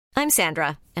I'm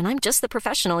Sandra, and I'm just the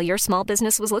professional your small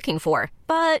business was looking for.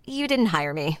 But you didn't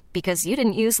hire me because you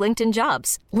didn't use LinkedIn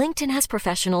Jobs. LinkedIn has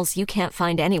professionals you can't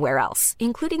find anywhere else,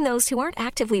 including those who aren't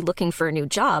actively looking for a new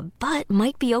job, but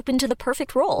might be open to the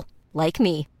perfect role, like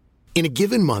me. In a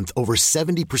given month, over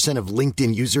 70% of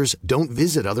LinkedIn users don't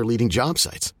visit other leading job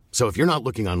sites. So if you're not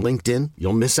looking on LinkedIn,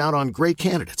 you'll miss out on great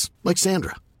candidates like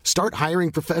Sandra. Start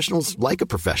hiring professionals like a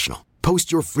professional.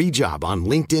 Post your free job on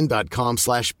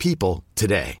linkedin.com/people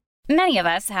today. Many of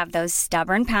us have those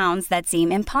stubborn pounds that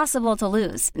seem impossible to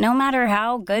lose, no matter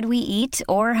how good we eat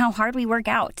or how hard we work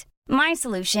out. My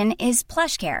solution is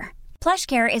PlushCare.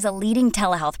 PlushCare is a leading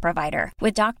telehealth provider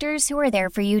with doctors who are there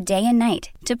for you day and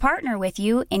night to partner with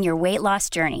you in your weight loss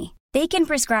journey. They can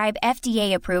prescribe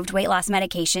FDA-approved weight loss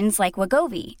medications like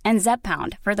Wegovy and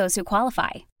Zepbound for those who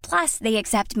qualify. Plus, they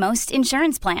accept most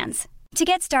insurance plans. To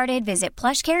get started, visit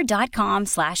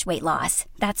plushcare.com/weightloss.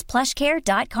 That's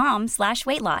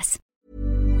plushcare.com/weightloss.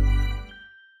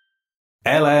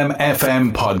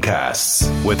 LMFM Podcasts.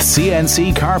 With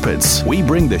CNC Carpets, we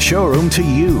bring the showroom to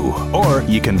you. Or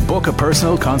you can book a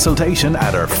personal consultation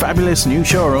at our fabulous new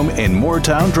showroom in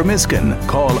Moortown, Dromiskin.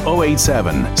 Call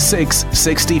 087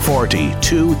 660 40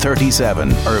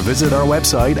 237 or visit our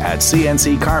website at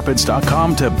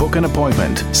cnccarpets.com to book an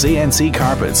appointment. CNC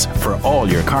Carpets, for all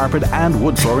your carpet and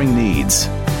wood flooring needs.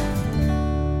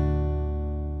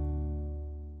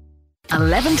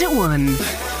 11 to 1.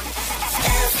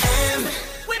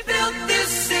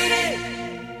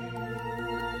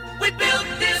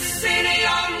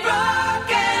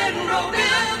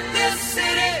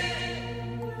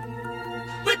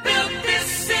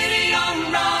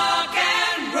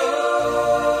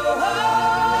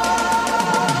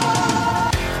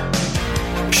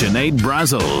 Sinead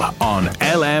Brazel on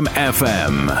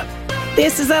LMFM.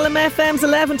 This is LMFM's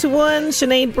 11 to 1.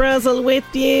 Sinead Brazel with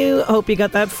you. Hope you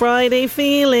got that Friday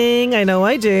feeling. I know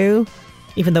I do.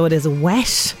 Even though it is a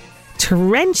wet,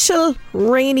 torrential,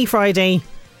 rainy Friday.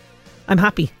 I'm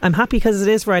happy. I'm happy because it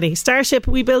is Friday. Starship,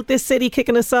 we built this city,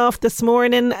 kicking us off this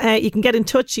morning. You can get in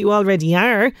touch, you already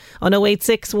are, on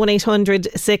 086 1800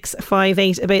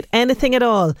 658 about anything at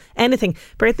all. Anything.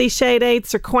 Birthday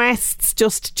shout-outs, requests,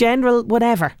 just general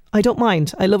whatever. I don't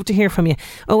mind. I love to hear from you.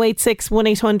 086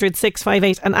 1800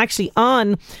 658. And actually,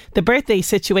 on the birthday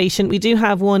situation, we do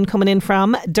have one coming in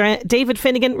from David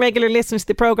Finnegan, regular listener to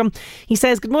the programme. He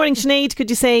says, "Good morning, Sinead. Could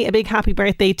you say a big happy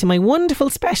birthday to my wonderful,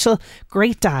 special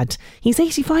great dad? He's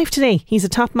 85 today. He's a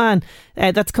top man."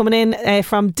 That's coming in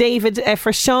from David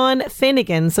for Sean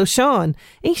Finnegan. So Sean,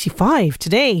 85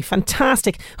 today.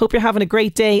 Fantastic. Hope you're having a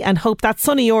great day and hope that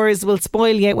son of yours will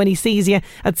spoil you when he sees you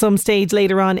at some stage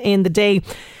later on in the day.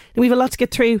 We have a lot to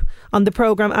get through on the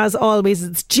programme as always.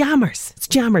 It's jammers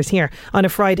here on a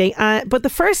Friday. But the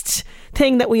first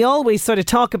thing that we always sort of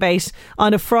talk about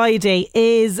on a Friday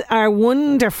is our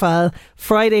wonderful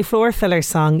Friday floor filler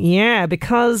song. Yeah,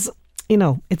 because, you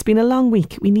know, it's been a long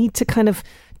week. We need to kind of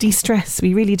de-stress.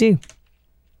 We really do.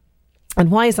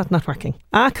 And why is that not working?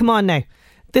 Come on now.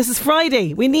 This is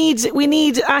Friday. We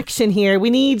need action here.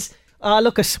 We need...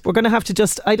 look it. We're going to have to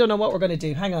just... I don't know what we're going to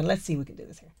do. Hang on. Let's see if we can do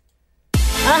this here.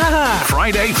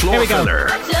 Friday floor filler.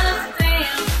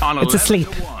 It's asleep.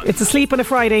 It's asleep on a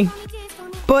Friday.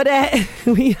 But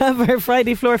we have our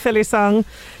Friday floor filler song.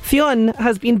 Fionn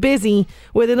has been busy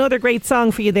with another great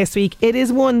song for you this week. It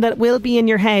is one that will be in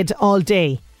your head all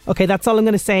day. Okay, that's all I'm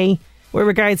going to say with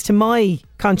regards to my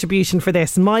contribution for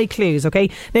this, my clues, okay?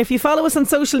 Now, if you follow us on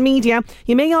social media,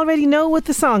 you may already know what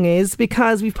the song is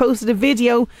because we've posted a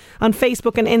video on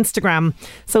Facebook and Instagram.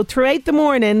 So throughout the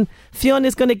morning, Fionn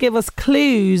is going to give us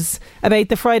clues about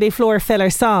the Friday floor filler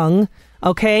song,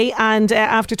 okay? And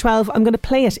after 12, I'm going to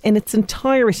play it in its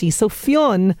entirety. So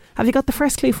Fionn, have you got the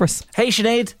first clue for us? Hey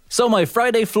Sinead, so my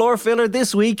Friday floor filler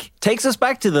this week takes us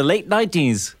back to the late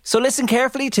 90s. So listen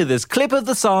carefully to this clip of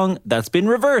the song that's been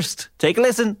reversed. Take a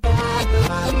listen.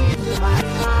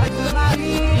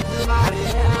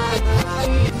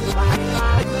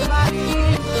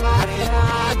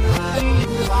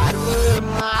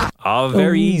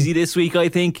 Very easy this week, I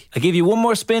think. I'll give you one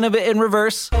more spin of it in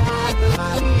reverse.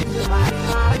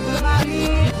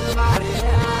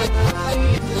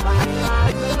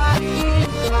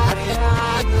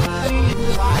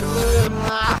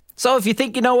 So if you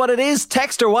think you know what it is,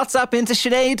 text or WhatsApp into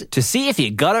Sinead to see if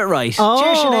you got it right.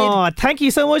 Cheers, Sinead. Thank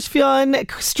you so much, Fionn.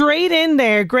 Straight in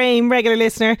there, Graham, regular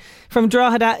listener from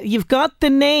Drogheda. You've got the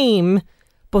name,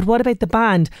 But what about the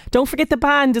band? Don't forget the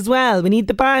band as well. We need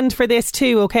the band for this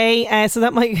too, okay? So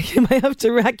that you might have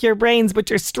to rack your brains, but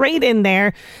you're straight in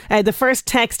there. The first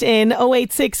text in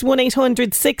 086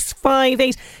 1800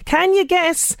 658. Can you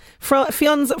guess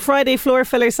Fion's Friday Floor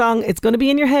Filler song? It's going to be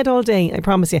in your head all day, I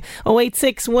promise you.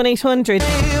 086 1800.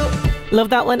 Love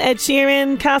that one. Ed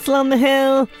Sheeran, Castle on the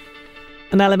Hill.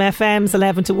 And LMFM's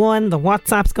 11 to 1. The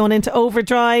WhatsApp's going into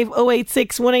overdrive.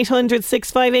 086 1800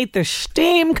 658. There's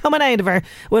steam coming out of her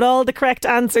with all the correct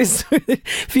answers for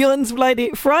Fion's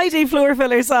Friday Floor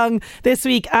Filler song this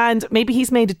week. And maybe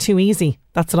he's made it too easy.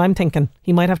 That's what I'm thinking.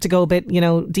 He might have to go a bit,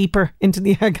 deeper into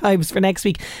the archives for next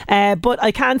week. But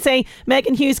I can say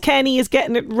Megan Hughes Kenny is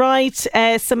getting it right.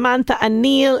 Samantha and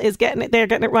Neil is getting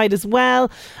it right as well.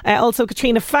 Also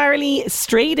Katrina Farrelly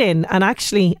straight in and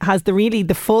actually has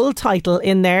the full title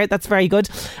in there. That's very good.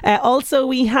 Also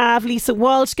we have Lisa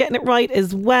Walsh getting it right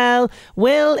as well.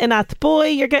 Will in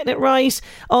Athboy, you're getting it right.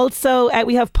 Also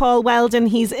we have Paul Weldon.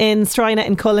 He's in Strina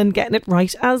in Cullen, getting it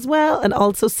right as well, and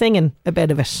also singing a bit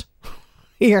of it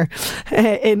here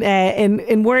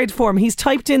in word form. He's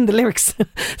typed in the lyrics.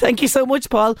 Thank you so much,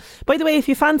 Paul. By the way, if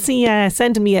you fancy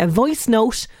sending me a voice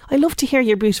note, I love to hear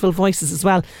your beautiful voices as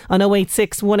well on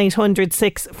 086 1800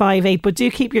 658. But do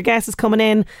keep your guesses coming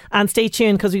in and stay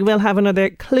tuned, because we will have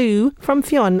another clue from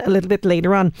Fionn a little bit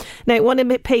later on. Now I want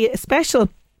to pay a special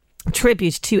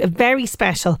tribute to a very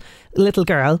special little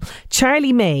girl,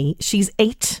 Charlie May. She's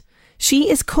 8.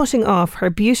 She is cutting off her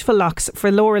beautiful locks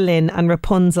for Laura Lynn and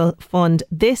Rapunzel Fund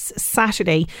this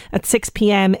Saturday at 6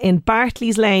 p.m. in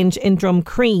Bartley's Lounge in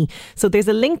Drumcree. So there's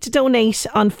a link to donate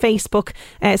on Facebook.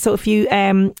 So if you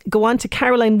go on to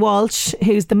Caroline Walsh,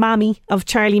 who's the mammy of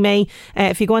Charlie May,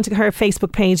 if you go onto her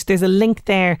Facebook page, there's a link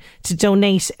there to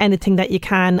donate anything that you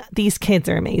can. These kids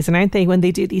are amazing, aren't they? When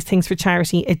they do these things for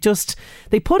charity,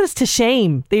 they put us to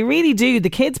shame. They really do.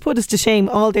 The kids put us to shame,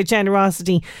 all their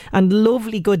generosity and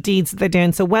lovely good deeds that they're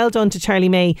doing. So well done to Charlie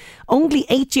May, only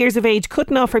 8 years of age,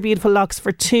 cutting off her beautiful locks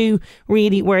for 2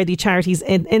 really worthy charities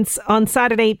on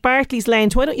Saturday, Bartley's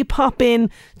Lounge. Why don't you pop in,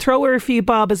 throw her a few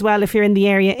bob as well if you're in the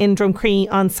area in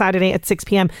Drumcree on Saturday at 6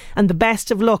 p.m. and the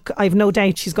best of luck. I've no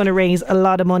doubt she's going to raise a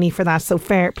lot of money for that, so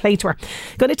fair play to her.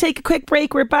 Going to take a quick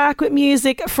break. We're back with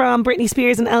music from Britney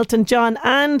Spears and Elton John,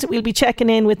 and we'll be checking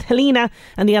in with Helena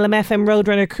and the LMFM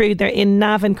Roadrunner crew. They're in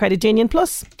Navan Credit Union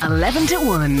Plus. 11 to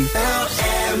 1.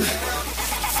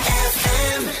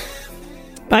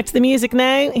 Back to the music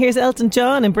now. Here's Elton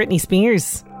John and Britney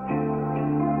Spears.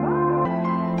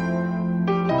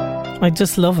 I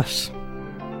just love it.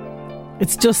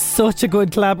 It's just such a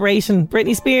good collaboration.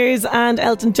 Britney Spears and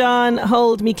Elton John,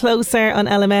 Hold Me Closer on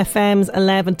LMFM's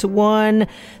 11 to 1.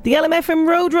 The LMFM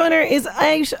Roadrunner is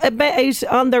out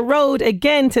on the road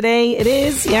again today. It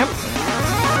is, yep.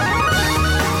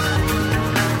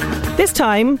 This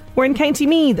time, we're in County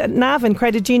Meath at Navan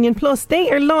Credit Union Plus. They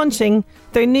are launching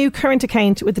their new current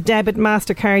account with the debit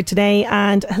MasterCard today,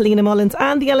 and Helena Mullins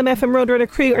and the LMFM Roadrunner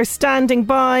crew are standing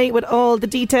by with all the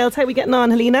details. How are we getting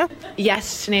on, Helena?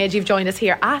 Yes, Sinead, you've joined us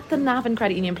here at the Navan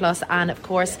Credit Union Plus, and of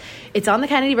course, it's on the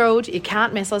Kennedy Road. You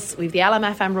can't miss us. We've the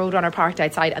LMFM Roadrunner parked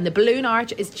outside, and the balloon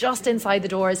arch is just inside the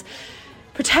doors,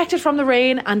 protected from the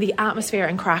rain, and the atmosphere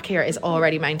and crack here is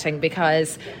already mounting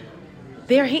because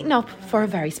they are heating up for a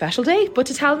very special day. But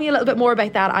to tell me a little bit more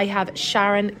about that, I have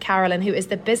Sharon Carolyn, who is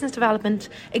the Business Development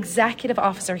Executive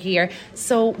Officer here.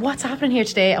 So what's happening here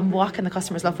today and what can the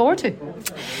customers look forward to?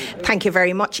 Thank you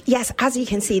very much. Yes, as you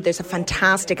can see, there's a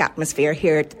fantastic atmosphere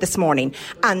here this morning.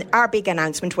 And our big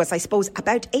announcement was, I suppose,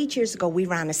 about 8 years ago, we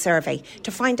ran a survey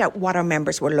to find out what our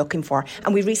members were looking for.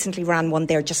 And we recently ran one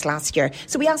there just last year.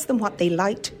 So we asked them what they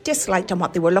liked, disliked and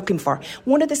what they were looking for.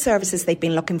 One of the services they've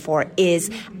been looking for is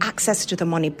access to the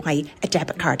money by a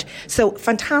debit card. So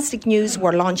fantastic news,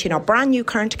 we're launching our brand new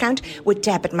current account with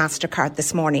debit MasterCard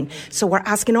this morning. So we're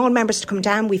asking all members to come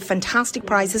down. We've fantastic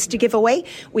prizes to give away.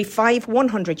 We've 5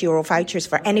 €100 vouchers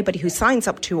for anybody who signs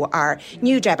up to our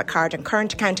new debit card and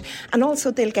current account, and also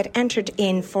they'll get entered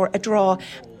in for a draw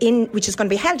which is going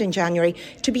to be held in January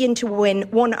to be in to win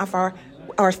one of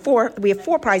we have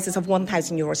 4 prizes of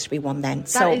 €1,000 to be won then.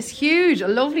 That is huge. A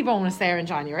lovely bonus there in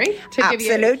January.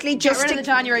 Absolutely. Get rid of the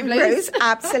January blues.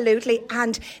 Absolutely.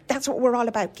 And that's what we're all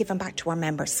about, giving back to our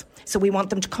members. So we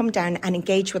want them to come down and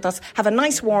engage with us, have a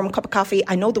nice warm cup of coffee.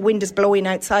 I know the wind is blowing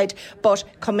outside, but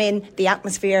come in, the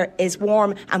atmosphere is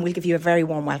warm and we'll give you a very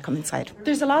warm welcome inside.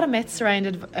 There's a lot of myths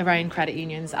around credit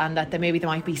unions, and that there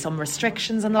might be some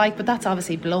restrictions and the like, but that's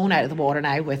obviously blown out of the water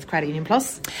now with Credit Union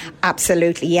Plus.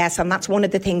 Absolutely, yes. And that's one one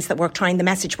of the things that the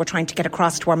message we're trying to get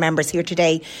across to our members here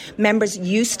today. Members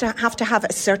used to have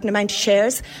a certain amount of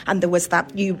shares, and there was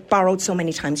that you borrowed so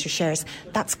many times your shares.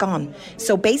 That's gone.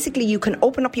 So basically you can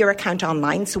open up your account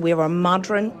online. So we're a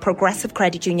modern, progressive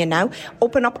credit union now.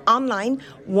 Open up online.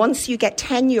 Once you get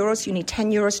 €10, you need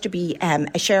 €10 to be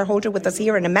a shareholder with us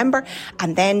here and a member,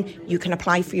 and then you can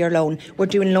apply for your loan. We're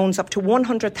doing loans up to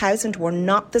 100,000. We're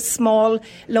not the small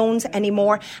loans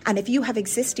anymore. And if you have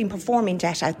existing performing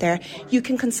debt out there, you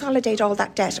can consolidate all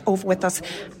that debt over with us.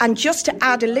 And just to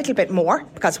add a little bit more,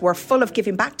 because we're full of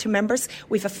giving back to members,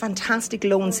 we've a fantastic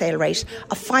loan sale rate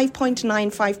of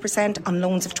 5.95% on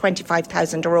loans of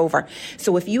 25,000 or over.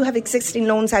 So if you have existing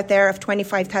loans out there of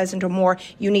 25,000 or more,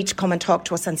 you need to come and talk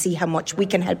to us and see how much we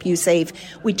can help you save.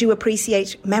 We do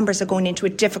appreciate members are going into a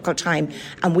difficult time,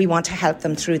 and we want to help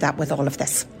them through that with all of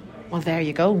this. Well, there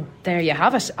you go. There you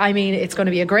have it. I mean, it's going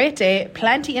to be a great day.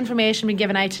 Plenty of information being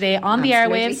given out today on the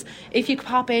airwaves. If you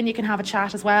pop in, you can have a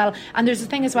chat as well. And there's a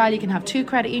thing as well, you can have 2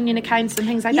 credit union accounts and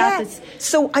things like that.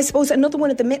 So I suppose another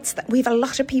one of the myths that we have a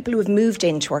lot of people who have moved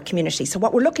into our community. So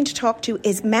what we're looking to talk to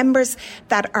is members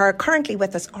that are currently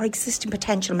with us or existing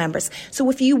potential members. So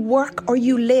if you work or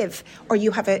you live or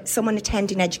you have someone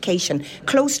attending education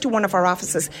close to one of our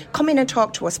offices, come in and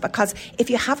talk to us, because if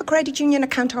you have a credit union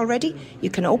account already, you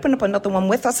can open up another one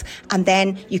with us, and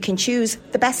then you can choose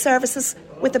the best services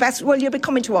with the best. Well, you'll be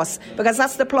coming to us, because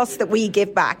that's the plus that we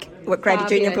give back with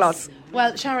Credit Union Plus.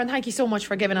 Well, Sharon, thank you so much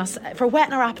for for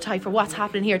whetting our appetite for what's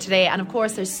happening here today. And of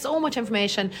course, there's so much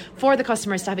information for the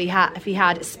customers to be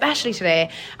had, especially today.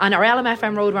 And our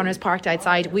LMFM Roadrunners parked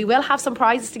outside. We will have some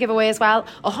prizes to give away as well.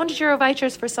 €100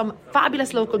 vouchers for some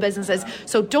fabulous local businesses.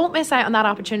 So don't miss out on that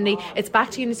opportunity. It's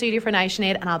back to you in the studio for now,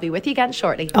 Sinead, and I'll be with you again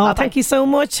shortly. Oh, bye-bye. Thank you so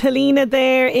much, Helena,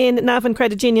 there in Navan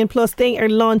Credit Union Plus. They are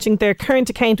launching their current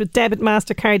account with Debit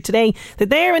MasterCard today. They're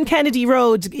there in Kennedy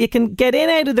Road. You can get in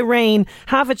out of the rain,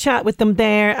 have a chat with them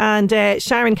there, and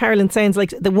Sharon Carolyn sounds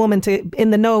like the woman in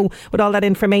the know with all that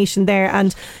information there.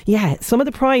 And yeah, some of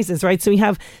the prizes, right? So we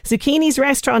have Zucchini's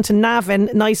Restaurant in Navan,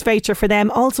 nice voucher for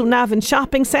them. Also Navan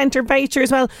Shopping Centre voucher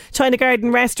as well. China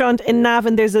Garden Restaurant in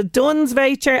Navan, there's a Dunn's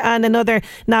voucher and another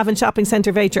Navan Shopping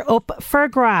Centre voucher up for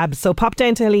grabs. So pop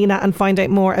down to Helena and find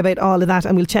out more about all of that,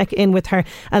 and we'll check in with her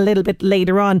a little bit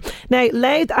later on. Now,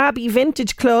 Louth Abbey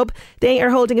Vintage Club, they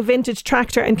are holding a vintage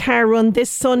tractor and car run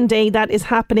this Sunday. That is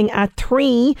happening at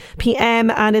 3 p.m.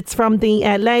 and it's from the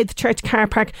Louth Church car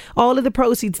park. All of the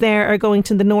proceeds there are going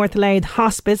to the North Louth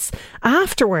Hospice.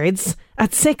 Afterwards,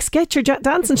 at 6, get your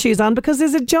dancing shoes on, because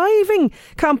there's a jiving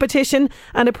competition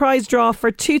and a prize draw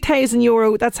for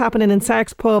 €2,000. That's happening in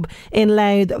Sark's Pub in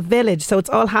Louth Village. So it's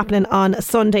all happening on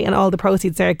Sunday, and all the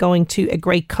proceeds are going to a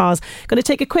great cause. Going to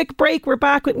take a quick break. We're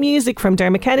back with music from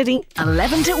Dermot Kennedy.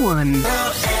 11 to 1.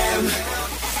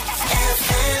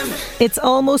 It's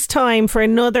almost time for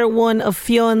another one of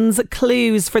Fionn's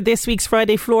clues for this week's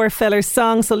Friday Floor Filler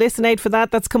song. So listen out for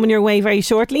that. That's coming your way very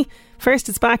shortly. First,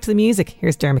 it's back to the music.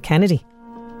 Here's Dermot Kennedy.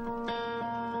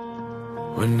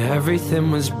 When everything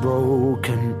was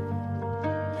broken,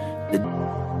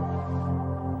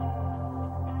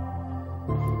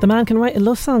 the man can write a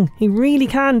love song. He really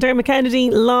can. Dermot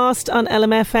Kennedy, lost on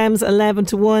LMFM's 11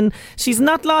 to 1. She's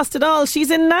not lost at all.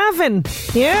 She's in Navan.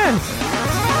 Yeah.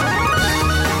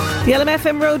 The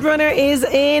LMFM Roadrunner is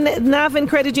in Navan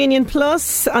Credit Union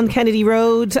Plus on Kennedy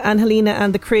Road, and Helena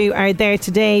and the crew are there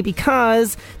today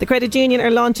because the Credit Union are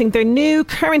launching their new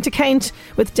current account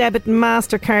with Debit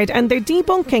MasterCard, and they're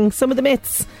debunking some of the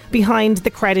myths behind the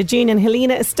Credit Union.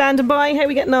 Helena is standing by. How are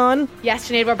we getting on? Yes,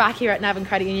 Sinead, we're back here at Navan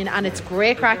Credit Union, and it's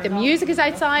great crack. The music is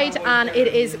outside, and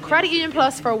it is Credit Union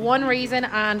Plus for one reason,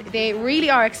 and they really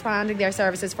are expanding their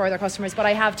services for their customers. But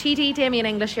I have TT, Damien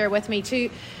English here with me too,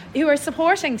 who are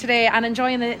supporting today and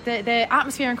enjoying the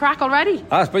atmosphere and crack already.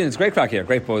 It's brilliant. It's great crack here.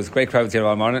 Great buzz. Great crowds here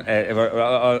all morning. We're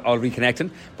all reconnecting.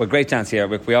 But great chance here.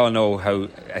 We all know how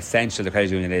essential the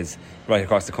credit union is right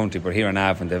across the country. We're here in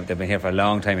Navan. They've been here for a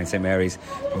long time in St Mary's,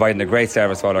 providing a great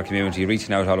service for our community,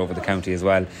 reaching out all over the county as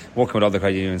well, working with other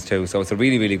credit unions too. So it's a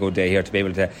really, really good day here to be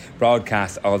able to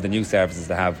broadcast all the new services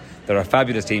they have. They're a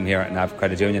fabulous team here at Navan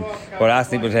Credit Union. We're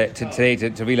asking people today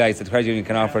to realise that the credit union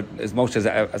can offer as much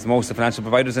as most of the financial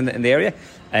providers in the area.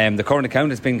 The current account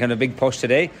has been kind of a big push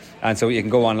today, and so you can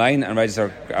go online and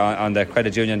register on the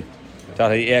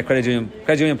creditunion.ie,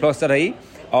 creditunionplus.ie,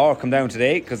 or come down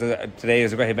today, because today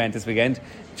is a great event this weekend.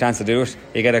 chance to do it.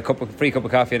 You get a free cup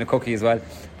of coffee and a cookie as well.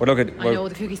 But look at... I know,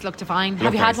 the cookies look divine.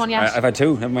 Have you had one yet? I've had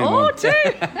two. Never mind one. 2!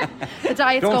 The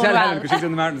diet's Don't going tell well. Helen, because she's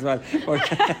in the mountain as well.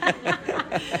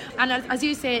 And as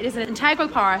you say, it is an integral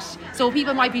part, so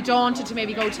people might be daunted to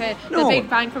maybe go to the big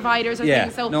bank providers or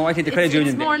things. So no, I think the credit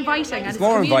union... It's more inviting. It's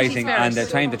more inviting, and they're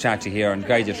trying to chat to you here and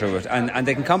guide you through it. And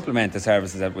they can complement the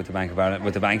services with the Bank of Ireland,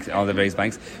 with the banks, all the various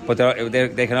banks, but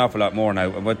they can offer a lot more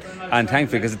now. And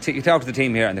thankfully, because you talk to the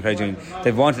team here and the credit union,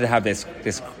 they've wanted to have this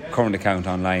current account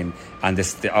online, and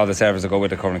all the services that go with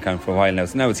the current account for a while now.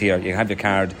 So now it's here. You can have your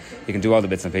card, you can do all the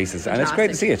bits and pieces, and it's great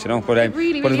to see it, you know. But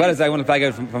as well as I want to flag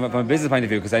out from a business point of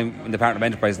view, because I'm in the Department of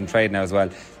Enterprise and Trade now as well.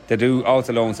 They do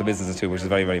also loans to businesses too, which is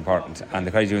very, very important. And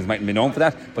the credit unions mightn't be known for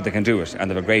that, but they can do it. And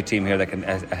they have a great team here that can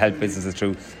help businesses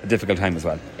through a difficult time as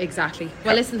well. Exactly.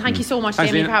 Well, listen, thank you so much,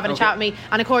 Jamie, for having a chat with me.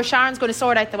 And of course, Sharon's going to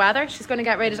sort out the weather. She's going to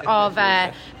get rid of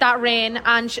that rain.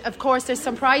 And of course, there's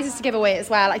some prizes to give away as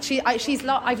well.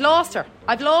 I've lost her.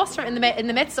 I've lost her in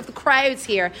the midst of the crowds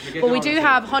here. But we do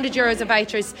have €100 of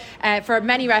vouchers for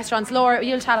many restaurants. Laura,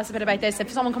 you'll tell us a bit about this.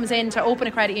 If someone comes in to open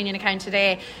a credit union account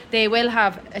today, they will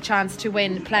have a chance to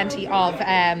win plenty of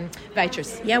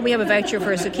vouchers. Yeah, we have a voucher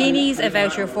for Zucchinis, a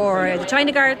voucher for the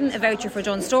China Garden, a voucher for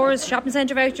John Stores, shopping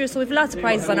centre vouchers. So we have lots of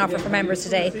prizes on offer for members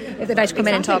today if they'd like to come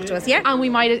in and talk to us. Yeah, and we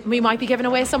might be giving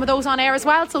away some of those on air as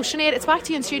well. So Sinead, it's back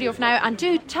to you in studio for now, and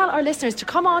do tell our listeners to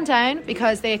come on down,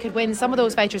 because they could win some of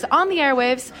those vouchers on the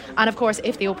airwaves, and of course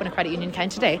if they open a credit union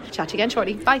account today. Chat to you again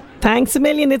shortly. Bye. Thanks a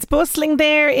million. It's bustling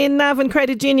there in Navan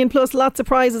Credit Union, plus lots of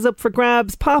prizes up for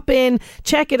grabs. Pop in,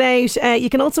 check it out. You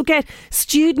can also get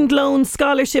student loans,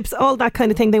 scholarships, all that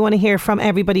kind of thing. They want to hear from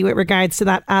everybody with regards to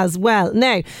that as well.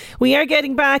 Now, we are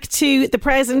getting back to the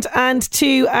present and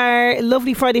to our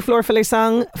lovely Friday Floor Filler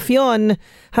song. Fionn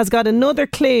has got another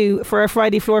clue for our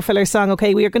Friday Floor Filler song.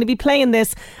 Okay, we are going to be playing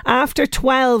this after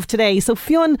 12 today. So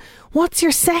Fionn, what's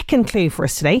your second clue for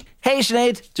us today? Hey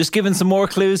Sinead, just giving some more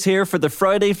clues here for the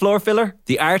Friday Floor Filler.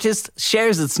 The artist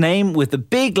shares its name with a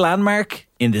big landmark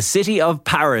in the city of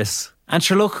Paris. And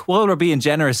sure, look, while we're being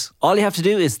generous, all you have to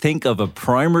do is think of a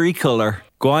primary colour.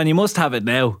 Go on, you must have it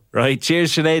now. Right,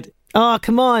 cheers Sinead. Oh,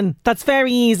 come on. That's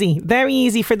very easy. Very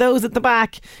easy for those at the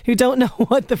back who don't know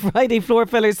what the Friday Floor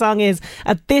Filler song is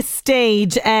at this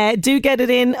stage. Do get it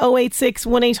in 086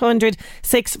 1800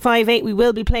 658. We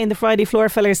will be playing the Friday Floor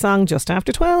Filler song just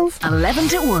after 12. 11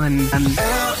 to 1.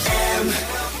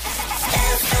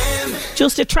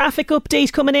 Just a traffic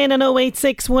update coming in on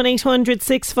 086 1800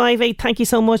 658. Thank you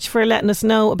so much for letting us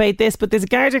know about this. But there's a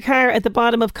Garda car at the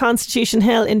bottom of Constitution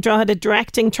Hill in Drogheda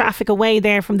directing traffic away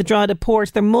there from the Drogheda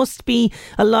port. There must be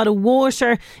a lot of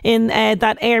water in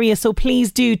that area, so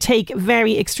please do take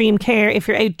very extreme care if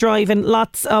you're out driving.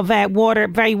 Lots of water,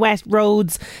 very wet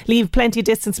roads. Leave plenty of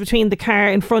distance between the car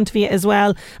in front of you as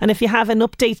well. And if you have an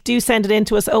update, do send it in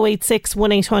to us 086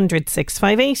 1800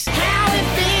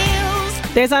 658.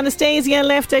 There's Anastasia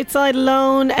left outside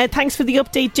alone. Thanks for the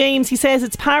update, James. He says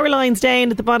it's power lines down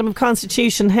at the bottom of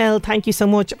Constitution Hill. Thank you so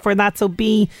much for that. So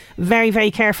be very, very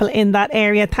careful in that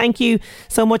area. Thank you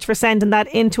so much for sending that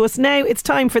in to us. Now it's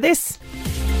time for this.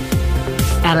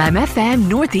 LMFM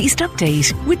Northeast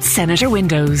Update with Senator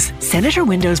Windows. Senator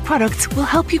Windows products will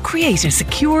help you create a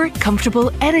secure,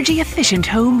 comfortable, energy efficient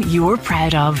home you're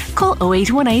proud of. Call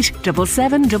 0818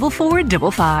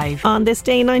 774455. On this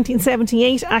day,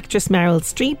 1978, actress Meryl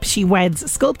Streep, she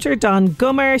weds sculptor Don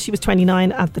Gummer. She was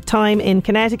 29 at the time in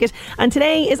Connecticut. And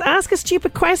today is Ask a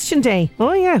Stupid Question Day.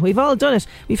 Oh yeah, we've all done it.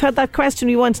 We've had that question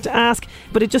we wanted to ask,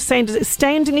 but it just sounded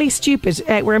astoundingly stupid.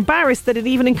 We're embarrassed that it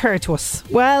even occurred to us.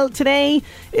 Well, today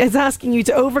is asking you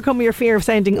to overcome your fear of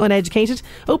sounding uneducated.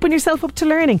 Open yourself up to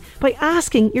learning by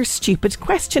asking your stupid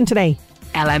question today.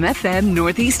 LMFM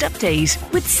Northeast Update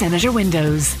with Senator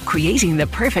Windows. Creating the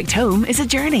perfect home is a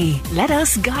journey. Let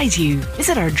us guide you.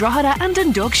 Visit our Drogheda and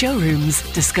Dundalk showrooms.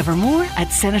 Discover more at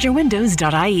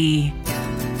senatorwindows.ie.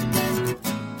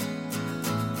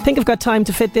 I think I've got time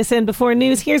to fit this in before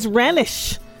news. Here's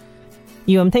Relish.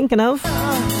 You I'm thinking of.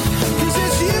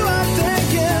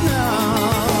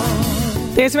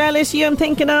 There's Relish, You I'm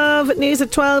Thinking Of. News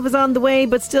at 12 is on the way,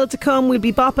 but still to come. We'll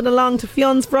be bopping along to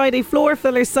Fionn's Friday Floor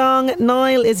Filler song.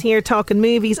 Niall is here talking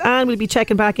movies, and we'll be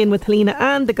checking back in with Helena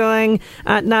and the gang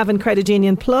at Navan Credit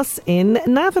Union Plus in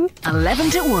Navan. 11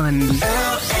 to 1.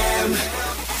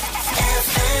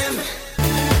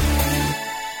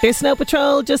 There's Snow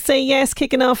Patrol, Just Say Yes,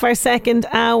 kicking off our second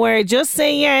hour. Just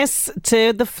say yes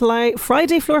to the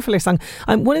Friday Floor Filler song.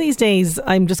 One of these days,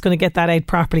 I'm just going to get that out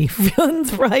properly. Fion's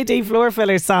Friday Floor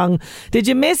Filler song. Did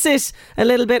you miss it a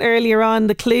little bit earlier on?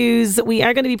 The clues. We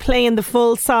are going to be playing the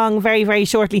full song very, very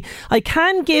shortly. I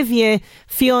can give you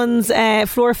Fion's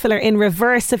Floor Filler in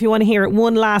reverse if you want to hear it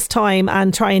one last time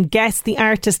and try and guess the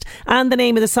artist and the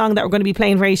name of the song that we're going to be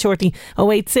playing very shortly.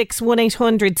 086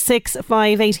 1800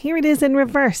 658. Here it is in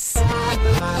reverse. So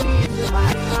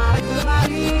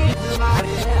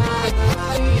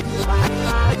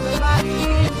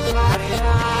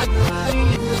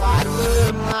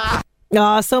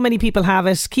many people have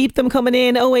it. Keep them coming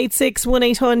in. 086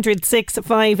 1800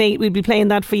 658. We'll be playing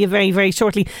that for you very, very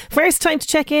shortly. First time to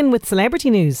check in with celebrity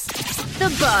news.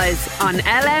 The Buzz on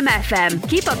LMFM.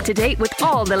 Keep up to date with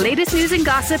all the latest news and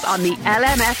gossip on the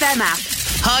LMFM app.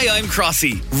 Hi, I'm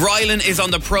Crossy. Rylan is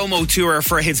on the promo tour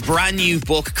for his brand new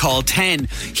book called 10.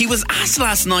 He was asked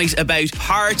last night about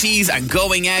parties and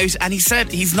going out, and he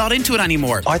said he's not into it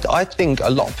anymore. I think a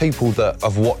lot of people that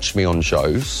have watched me on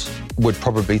shows would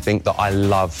probably think that I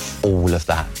love all of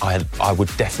that. I would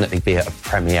definitely be at a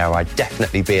premiere, I'd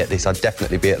definitely be at this, I'd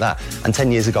definitely be at that. And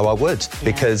 10 years ago I would,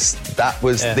 because that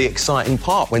was the exciting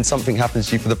part. When something happens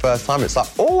to you for the first time, it's like,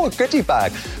 oh, a goodie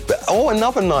bag. But, oh,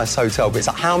 another nice hotel. But it's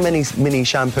like, how many mini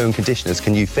shampoo and conditioners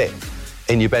can you fit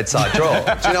in your bedside drawer?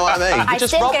 Do you know what I mean? I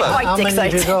just still rub get them. quite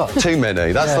excited. Too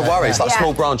many. That's the worry. It's like a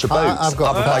small branch of boots. I've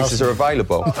got other places are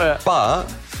available.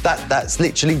 But that's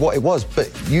literally what it was.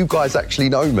 But you guys actually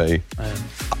know me.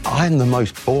 I'm the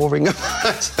most boring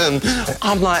person.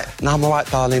 I'm like, no, I'm all right,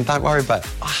 darling, don't worry about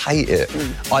it. I hate it.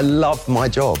 I love my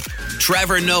job.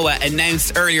 Trevor Noah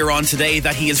announced earlier on today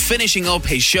that he is finishing up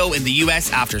his show in the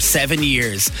US after 7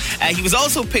 years. He was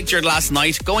also pictured last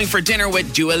night going for dinner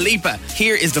with Dua Lipa.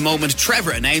 Here is the moment Trevor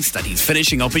announced that he's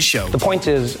finishing up his show. The point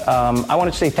is, I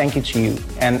wanted to say thank you to you,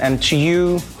 and to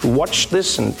you who watch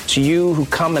this, and to you who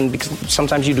come, and because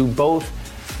sometimes you do both.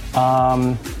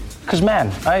 Because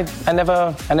man, I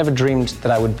never dreamed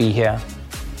that I would be here.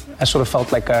 I sort of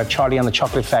felt like Charlie and the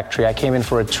Chocolate Factory. I came in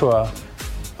for a tour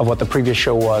of what the previous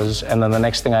show was, and then the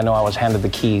next thing I know, I was handed the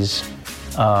keys.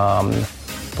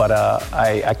 But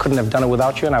I couldn't have done it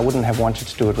without you, and I wouldn't have wanted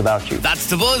to do it without you. That's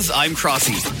The Buzz. I'm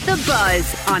Crossy. The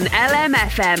Buzz on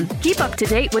LMFM. Keep up to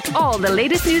date with all the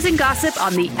latest news and gossip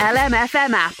on the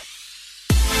LMFM app.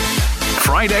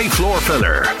 Friday Floor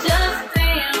Filler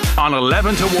on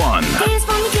 11 to 1.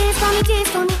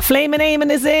 Flamin'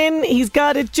 Eamon is in. He's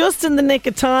got it just in the nick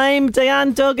of time.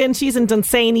 Diane Duggan, she's in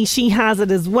Dunsany. She has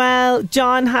it as well.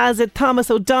 John has it.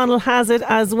 Thomas O'Donnell has it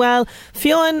as well.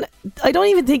 Fionn, I don't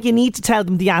even think you need to tell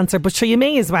them the answer, but sure you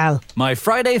may as well. My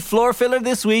Friday Floor Filler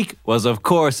this week was, of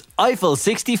course, Eiffel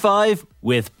 65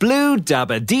 with Blue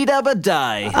Dabba Dee Dabba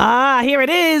Die. Here it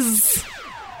is.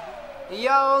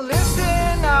 Yo,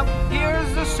 listen up,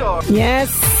 here's the story. Yes,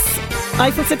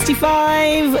 Eiffel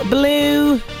 65,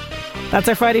 Blue. That's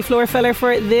our Friday Floor Filler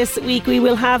for this week. We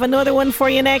will have another one for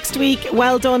you next week.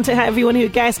 Well done to everyone who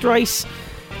guessed right.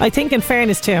 I think in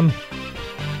fairness to him,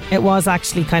 it was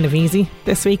actually kind of easy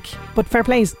this week. But fair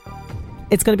plays.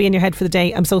 It's going to be in your head for the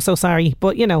day. I'm so sorry.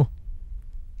 But, you know,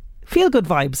 feel good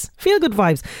vibes. Feel good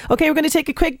vibes. Okay, we're going to take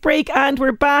a quick break and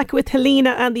we're back with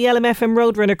Helena and the LMFM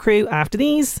Roadrunner crew after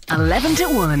these. 11 to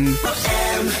 1.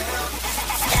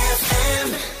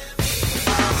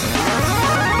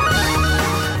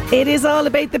 It is all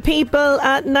about the people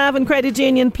at Navan Credit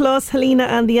Union Plus. Helena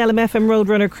and the LMFM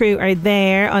Roadrunner crew are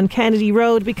there on Kennedy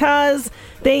Road because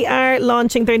they are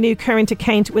launching their new current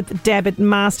account with Debit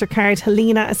MasterCard.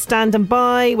 Helena is standing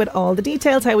by with all the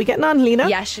details. How are we getting on, Helena?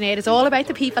 Yes, Sinead, it's all about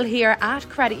the people here at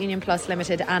Credit Union Plus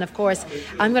Limited. And of course,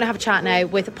 I'm going to have a chat now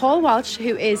with Paul Walsh,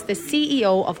 who is the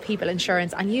CEO of People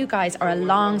Insurance. And you guys are a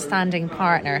long-standing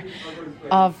partner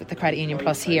of the Credit Union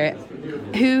Plus here,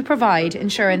 who provide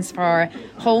insurance for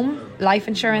home, life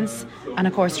insurance, and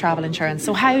of course travel insurance.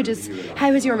 So how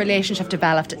has your relationship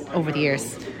developed over the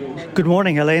years? Good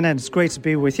morning, Helena, and it's great to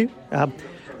be with you.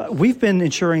 We've been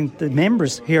insuring the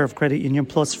members here of Credit Union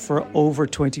Plus for over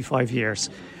 25 years.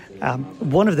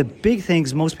 One of the big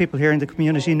things most people here in the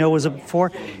community know us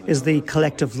for is the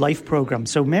Collective Life programme.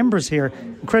 So members here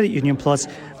in Credit Union Plus,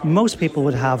 most people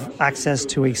would have access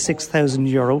to a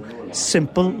 €6,000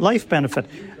 simple life benefit.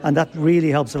 And that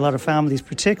really helps a lot of families,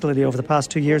 particularly over the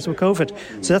past 2 years with COVID.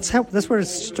 So that's where it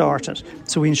started.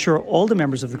 So we insure all the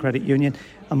members of the credit union.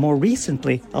 And more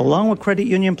recently, along with Credit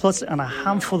Union Plus and a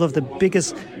handful of the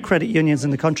biggest credit unions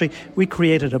in the country, we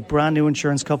created a brand new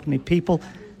insurance company, People,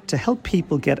 to help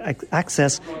people get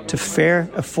access to fair,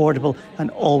 affordable and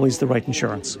always the right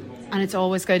insurance. And it's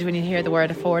always good when you hear the word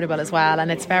affordable as well,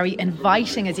 and it's very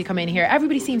inviting as you come in here.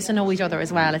 Everybody seems to know each other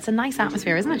as well. It's a nice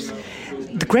atmosphere, isn't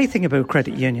it? The great thing about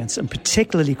credit unions, and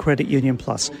particularly Credit Union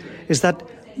Plus, is that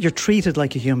you're treated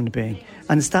like a human being,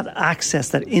 and it's that access,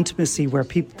 that intimacy where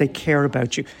people, they care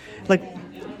about you. Like,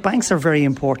 banks are very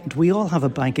important. We all have a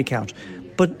bank account.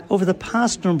 But over the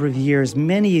past number of years,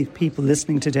 many people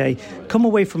listening today come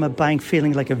away from a bank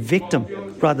feeling like a victim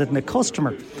rather than a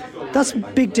customer. That's a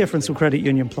big difference with Credit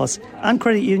Union Plus and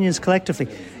credit unions collectively.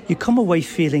 You come away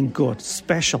feeling good,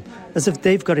 special, as if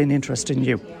they've got an interest in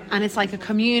you. And it's like a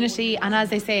community, and as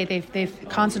they say, they've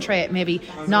concentrated maybe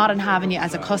not on having you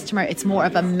as a customer, it's more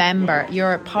of a member.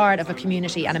 You're part of a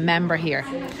community and a member here.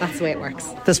 That's the way it works.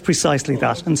 That's precisely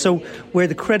that. And so where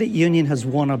the credit union has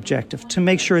one objective, to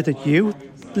make sure that you,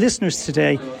 listeners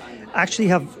today, actually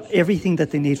have everything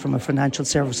that they need from a financial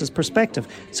services perspective.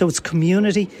 So it's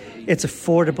community, it's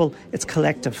affordable, it's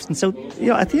collective. And so,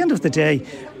 at the end of the day,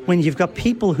 when you've got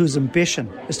people whose ambition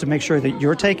is to make sure that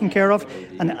you're taken care of,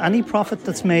 and any profit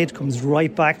that's made comes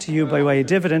right back to you by way of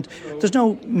dividend, there's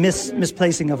no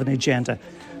misplacing of an agenda.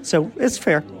 So it's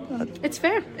fair. It's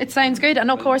fair. It sounds good.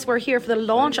 And of course, we're here for the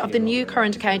launch of the new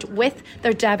current account with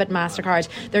their debit MasterCard.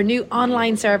 Their new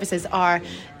online services are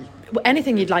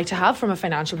anything you'd like to have from a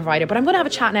financial provider. But I'm going to have a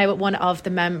chat now with one of the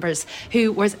members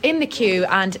who was in the queue,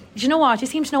 and do you know what? You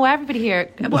seem to know everybody here.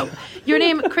 Well, your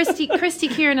name, Christy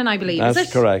Kiernan, I believe. That's is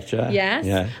it? correct, yeah. Yes.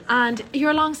 Yeah. And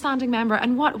you're a long-standing member,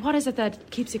 and what is it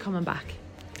that keeps you coming back?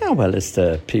 Yeah, well, it's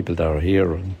the people that are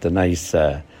here, and the nice,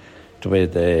 the way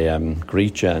they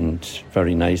greet you, and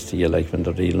very nice to you, like when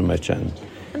they're dealing with you, and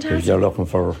if you're looking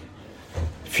for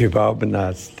few bob and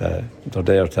that's they're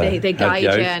there to they guide you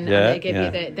out. and they give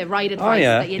you the right advice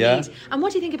that you need. And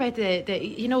what do you think about the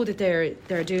you know that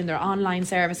they're doing their online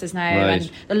services now and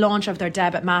the launch of their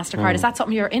debit MasterCard? Is that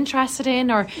something you're interested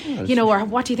in, or or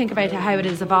what do you think about how it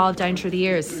has evolved down through the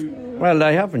years? Well,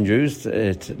 I haven't used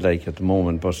it like at the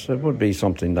moment, but it would be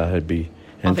something that I'd be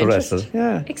interested.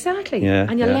 Yeah, exactly. Yeah,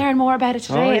 and you'll learn more about it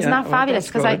today. Isn't that fabulous?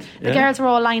 Because the girls are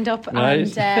all lined up and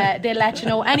they'll let you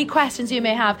know any questions you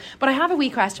may have. But I have a wee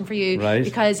question for you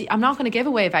because I'm not going to give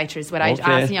away vouchers without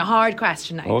asking you a hard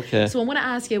question now. Okay. So I'm going to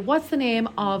ask you, what's the name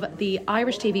of the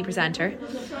Irish TV presenter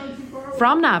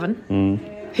from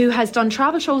Navan who has done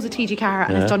travel shows with TG Carr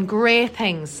and has done great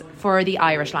things for the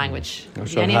Irish language?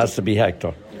 So it has to be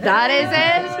Hector. That is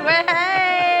it. Way.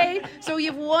 So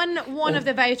you've won one of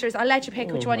the vouchers. I'll let you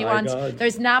pick which one you want. God.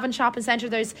 There's Navan Shopping Centre,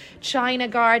 there's China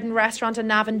Garden Restaurant in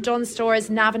Navan, Dunn Stores,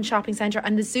 Navan Shopping Centre,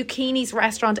 and the Zucchini's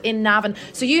Restaurant in Navan.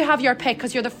 So you have your pick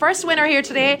because you're the first winner here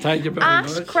today. Thank you very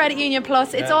much. Credit Union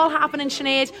Plus. It's all happening,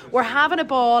 Sinead. We're having a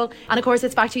ball. And of course,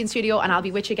 it's back to you in studio, and I'll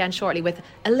be with you again shortly with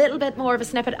a little bit more of a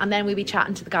snippet, and then we'll be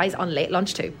chatting to the guys on Late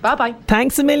Lunch too. Bye bye.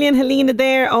 Thanks a million, Helena,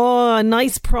 there. Oh, a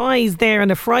nice prize there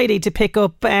on a Friday to pick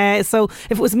up. So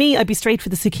if it was me, I'd be straight for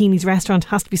the Zucchini's Restaurant,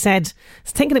 has to be said. I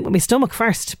was thinking it with my stomach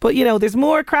first, but there's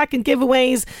more cracking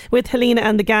giveaways with Helena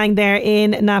and the gang there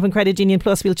in Navan Credit Union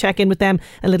Plus. We'll check in with them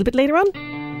a little bit later on.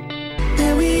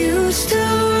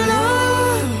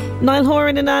 Niall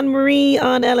Horan and Anne-Marie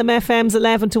on LMFM's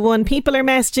 11 to 1. People are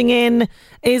messaging in,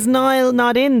 is Niall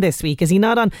not in this week? Is he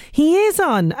not on? He is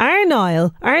on. Our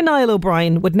Niall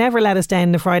O'Brien would never let us down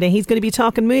on a Friday. He's going to be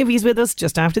talking movies with us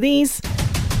just after these.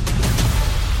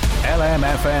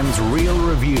 LMFM's Real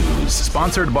Reviews,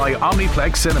 sponsored by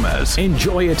Omniplex Cinemas.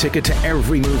 Enjoy a ticket to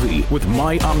every movie with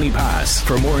My OmniPass.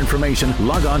 For more information,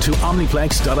 log on to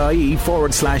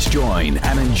omniplex.ie/join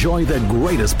and enjoy the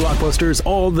greatest blockbusters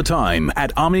all the time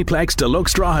at Omniplex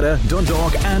Deluxe Drogheda,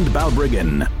 Dundalk and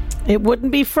Balbriggan. It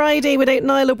wouldn't be Friday without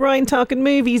Niall O'Brien talking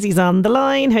movies. He's on the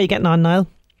line. How are you getting on, Niall?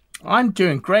 I'm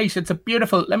doing great. It's a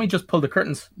beautiful... Let me just pull the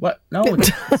curtains. What? No,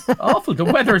 it's awful. The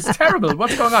weather is terrible.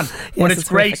 What's going on? But it's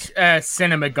great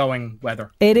cinema-going weather.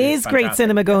 It is great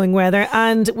cinema-going weather.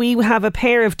 And we have a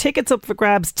pair of tickets up for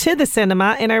grabs to the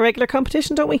cinema in our regular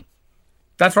competition, don't we?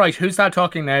 That's right. Who's that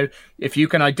talking now? If you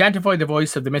can identify the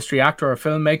voice of the mystery actor or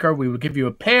filmmaker, we will give you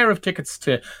a pair of tickets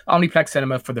to Omniplex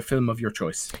Cinema for the film of your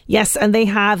choice. Yes, and they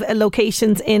have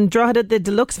locations in Drogheda, the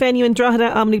Deluxe venue in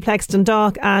Drogheda, Omniplex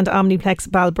Dundalk and Omniplex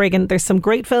Balbriggan. There's some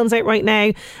great films out right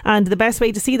now, and the best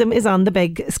way to see them is on the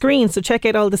big screen. So check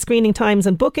out all the screening times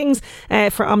and bookings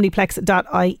for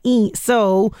omniplex.ie.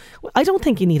 So I don't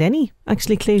think you need any,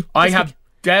 actually, Clue. I have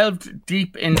delved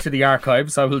deep into the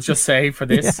archives, I will just say, for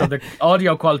this. So the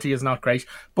audio quality is not great,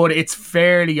 but it's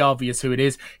fairly obvious who it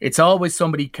is. It's always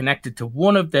somebody connected to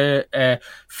one of the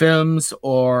films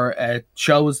or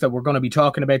shows that we're going to be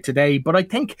talking about today. But I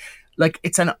think like,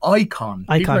 it's an icon.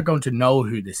 People are going to know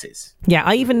who this is. Yeah,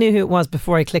 I even knew who it was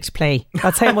before I clicked play.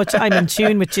 That's how much I'm in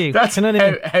tune with you. That's you know what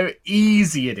I mean? how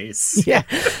easy it is. Yeah.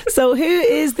 So who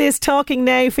is this talking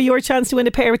now for your chance to win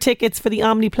a pair of tickets for the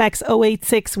Omniplex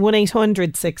 086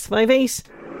 1800 658?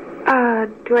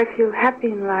 Do I feel happy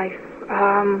in life?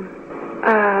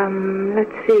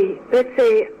 Let's see. Let's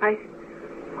say I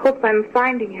hope I'm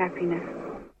finding happiness.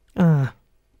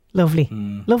 Lovely.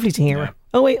 Lovely to hear.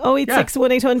 086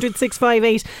 1800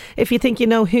 658 if you think you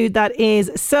know who that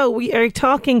is. So we are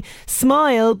talking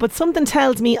smile, but something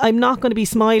tells me I'm not going to be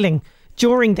smiling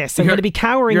during this. I'm going to be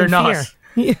cowering in fear.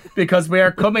 Because we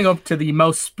are coming up to the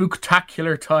most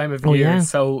spectacular time of year. Yeah.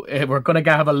 So we're going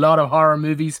to have a lot of horror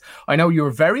movies. I know you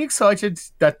were very excited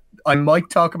that I might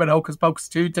talk about Hocus Pocus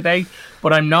 2 today,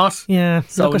 but I'm not. Yeah.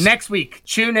 So next week,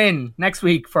 tune in next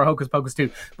week for Hocus Pocus 2.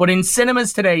 But in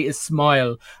cinemas today is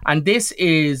Smile. And this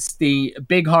is the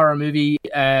big horror movie.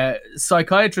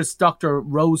 Psychiatrist Dr.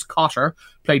 Rose Cotter,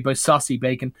 played by Saucy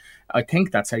Bacon, I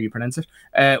think that's how you pronounce it,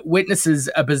 witnesses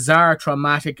a bizarre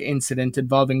traumatic incident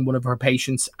involving one of her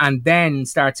patients and then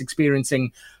starts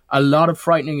experiencing a lot of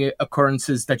frightening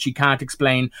occurrences that she can't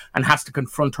explain and has to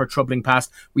confront her troubling past.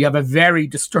 We have a very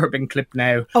disturbing clip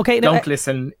now. Okay, don't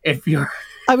listen if you're...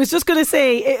 I was just going to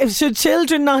say, should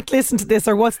children not listen to this,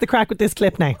 or what's the crack with this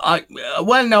clip now?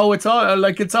 Well, no, it's all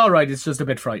right. It's just a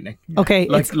bit frightening. Okay,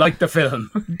 like the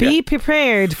film. Be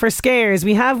prepared for scares.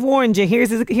 We have warned you.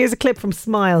 Here's a clip from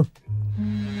Smile.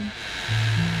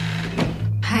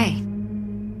 Hi.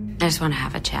 I just want to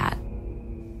have a chat.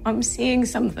 I'm seeing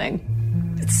something.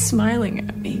 It's smiling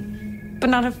at me, but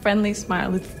not a friendly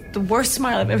smile. It's the worst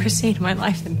smile I've ever seen in my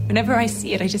life, and whenever I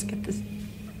see it, I just get this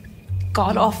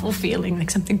god-awful feeling like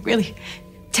something really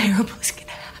terrible is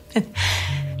gonna happen.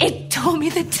 It told me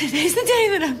that today's the day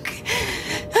that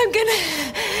I'm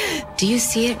gonna... Do you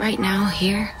see it right now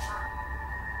here?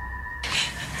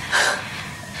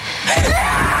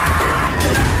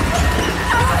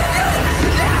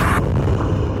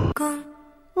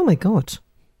 Oh my God.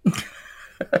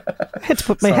 I had to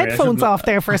put my headphones off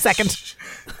there for a second.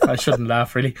 I shouldn't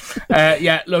laugh, really.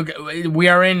 Look, we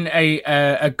are in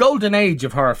a golden age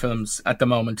of horror films at the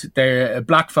moment. The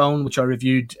Black Phone, which I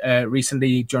reviewed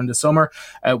recently during the summer,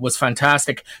 was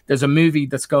fantastic. There's a movie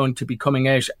that's going to be coming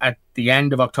out at the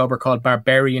end of October called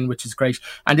Barbarian, which is great.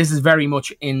 And this is very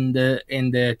much in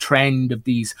the trend of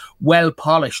these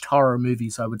well-polished horror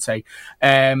movies, I would say.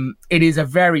 It is a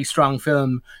very strong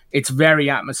film. It's very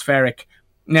atmospheric.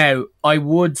 Now, I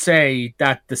would say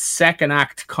that the second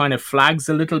act kind of flags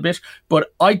a little bit,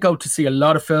 but I go to see a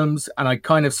lot of films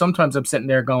and sometimes I'm sitting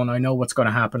there going, I know what's going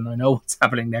to happen. I know what's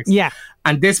happening next. Yeah.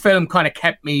 And this film kind of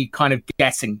kept me kind of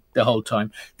guessing the whole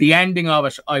time. The ending of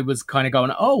it, I was kind of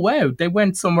going, oh, wow, they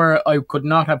went somewhere I could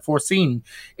not have foreseen.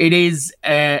 It is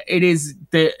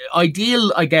the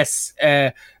ideal, I guess,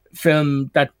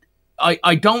 film that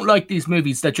I don't like these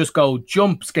movies that just go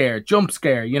jump scare,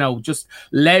 just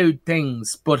loud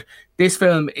things. But this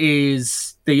film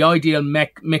is the ideal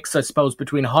mix, I suppose,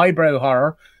 between highbrow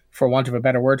horror, for want of a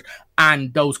better word,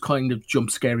 and those kind of jump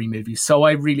scary movies. So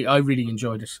I really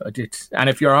enjoyed it. I did.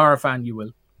 And if you're a horror fan, you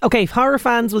will. Okay, horror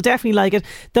fans will definitely like it.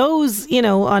 Those,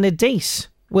 on a date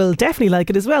will definitely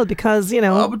like it as well, because, they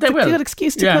will. It's a good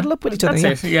excuse to cuddle up with each other.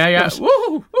 That's it. Yeah.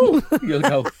 Woo! You'll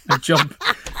go and jump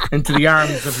into the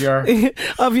arms of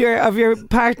your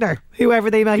partner,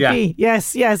 whoever they might be.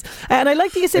 Yes. And I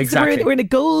like that you said we're in a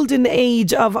golden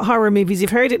age of horror movies.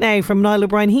 You've heard it now from Niall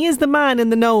O'Brien. He is the man in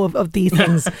the know of these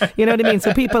things. You know what I mean?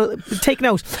 So people take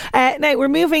note. Now we're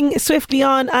moving swiftly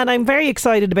on, and I'm very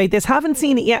excited about this. Haven't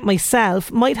seen it yet myself.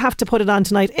 Might have to put it on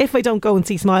tonight if I don't go and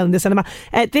see Smile in the cinema.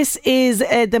 This is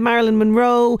the Marilyn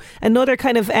Monroe, another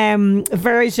kind of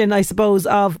version, I suppose,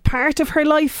 of part of her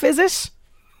life, is it?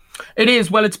 It is.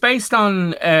 Well, it's based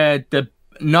on the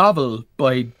novel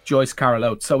by Joyce Carol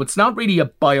Oates. So it's not really a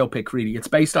biopic, really. It's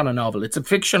based on a novel. It's a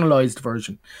fictionalized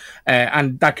version.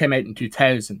 And that came out in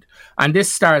 2000. And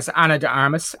this stars Ana de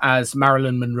Armas as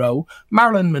Marilyn Monroe.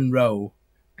 Marilyn Monroe.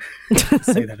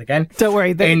 Say that again. Don't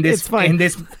worry. It's fine. In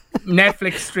this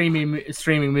Netflix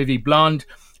streaming movie, Blonde.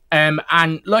 And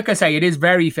like I say, it is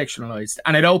very fictionalized,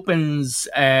 and it opens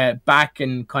back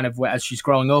in kind of as she's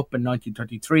growing up in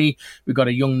 1933. We've got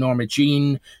a young Norma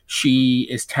Jean. She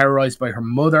is terrorized by her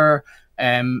mother,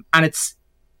 and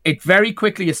it very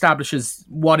quickly establishes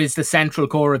what is the central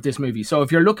core of this movie. So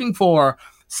if you're looking for,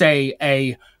 say,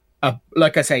 a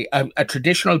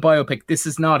traditional biopic, this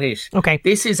is not it. Okay.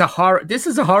 This is a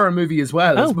horror movie as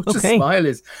well, as much as Smile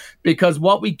is, because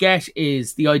what we get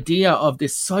is the idea of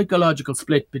this psychological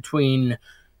split between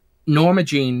Norma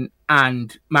Jean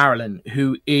and Marilyn,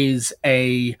 who is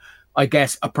a I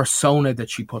guess, a persona that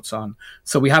she puts on.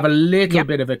 So we have a little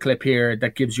bit of a clip here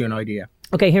that gives you an idea.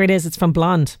 Okay, here it is. It's from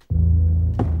Blonde.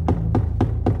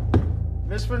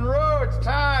 Miss Monroe, it's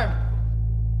time.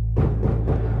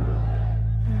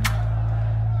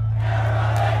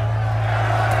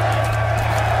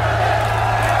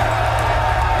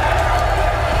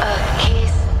 A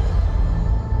kiss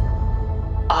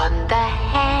on the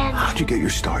hand. How'd you get your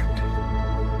start?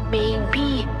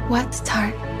 Maybe. What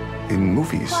start? In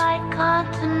movies. Quite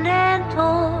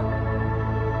continental.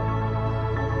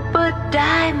 But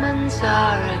diamonds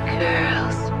are a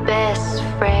girl's best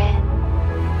friend.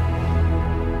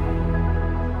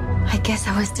 I guess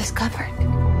I was discovered.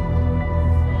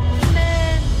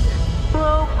 Men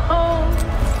grow cold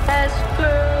as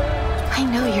girls. I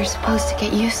know you're supposed to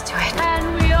get used to it.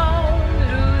 And we all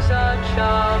lose our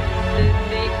charm in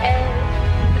the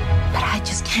end. But I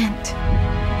just can't.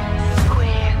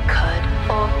 Square cut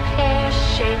or pear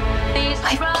shaped.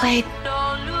 I've played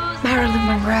Marilyn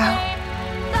Monroe.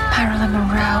 Marilyn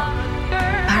Monroe.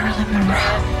 Marilyn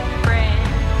Monroe.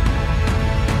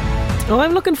 Oh,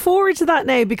 I'm looking forward to that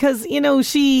now because, you know,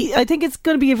 I think it's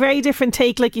going to be a very different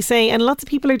take, like you say, and lots of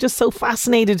people are just so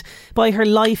fascinated by her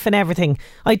life and everything.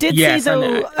 I did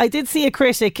see a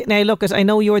critic, now look, I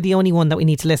know you're the only one that we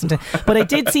need to listen to, but I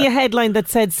did see a headline that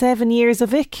said 7 years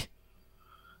of ick.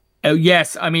 Oh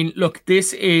yes, I mean, look,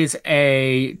 this is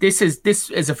a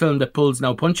film that pulls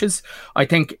no punches. I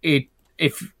think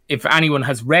if anyone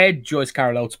has read Joyce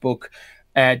Carol Oates' book,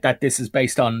 that this is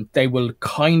based on, they will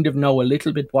kind of know a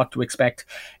little bit what to expect.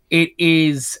 It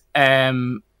is,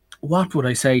 what would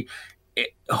I say?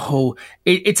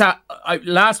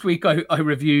 Last week I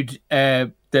reviewed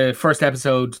the first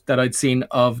episode that I'd seen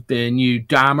of the new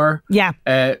Dahmer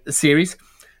series.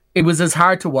 It was as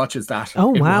hard to watch as that. Oh,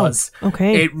 wow. It was.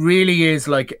 Okay. It really is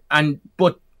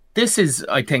but this is,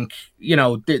 I think, you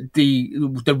know,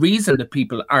 the reason that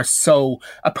people are so,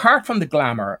 apart from the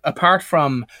glamour, apart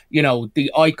from, you know,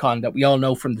 the icon that we all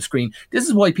know from the screen, this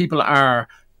is why people are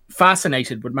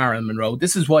fascinated with Marilyn Monroe.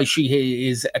 This is why she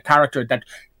is a character that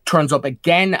turns up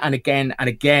again and again and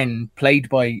again, played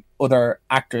by other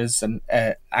actors and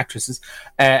actresses.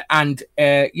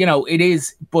 You know, it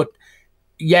is, but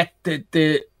yet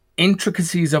the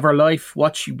intricacies of her life,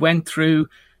 what she went through,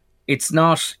 it's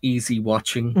not easy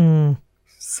watching.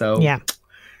 So,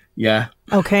 yeah.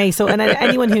 Okay, so and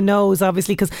anyone who knows,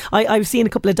 obviously, because I've seen a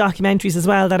couple of documentaries as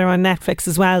well that are on Netflix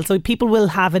as well, so people will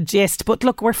have a gist. But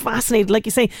look, we're fascinated, like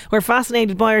you say, we're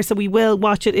fascinated by her, so we will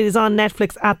watch it. It is on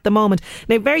Netflix at the moment.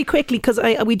 Now, very quickly, because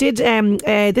we did,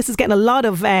 this is getting a lot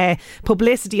of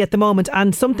publicity at the moment,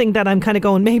 and something that I'm kind of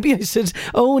going, maybe I should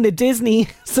own a Disney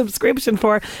subscription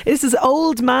for. This is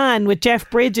Old Man with Jeff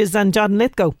Bridges and John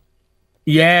Lithgow.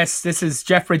 Yes, this is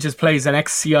Jeff Bridges plays an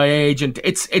ex-CIA agent.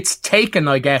 It's Taken,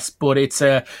 I guess, but it's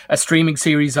a streaming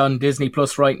series on Disney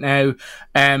Plus right now.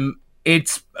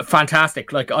 It's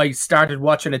fantastic. Like, I started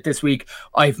watching it this week.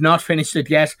 I've not finished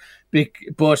it yet,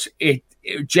 but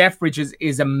Jeff Bridges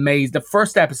is amazing. The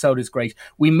first episode is great.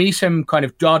 We meet him kind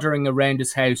of doddering around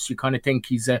his house. You kind of think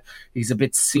he's a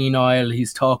bit senile.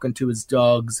 He's talking to his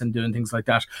dogs and doing things like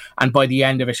that. And by the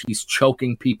end of it, he's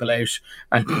choking people out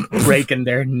and breaking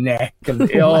their neck. And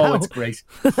Wow. it's great.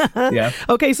 Yeah.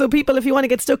 Okay, so people, if you want to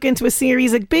get stuck into a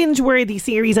series, a binge-worthy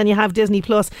series, and you have Disney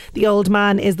Plus, The Old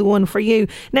Man is the one for you.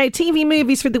 Now, TV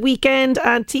movies for the weekend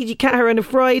at TG Cahir on a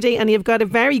Friday, and you've got a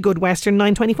very good Western,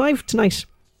 9:25 tonight.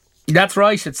 That's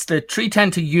right. It's the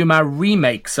 3:10 to Yuma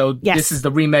remake. So This is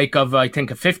the remake of, I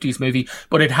think, a 50s movie,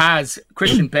 but it has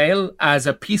Christian Bale as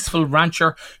a peaceful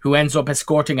rancher who ends up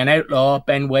escorting an outlaw,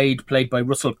 Ben Wade, played by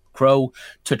Russell Crowe,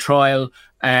 to trial.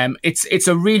 It's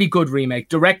a really good remake,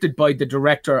 directed by the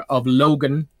director of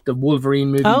Logan, the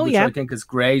Wolverine movie, which I think is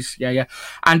great. Yeah.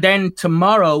 And then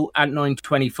tomorrow at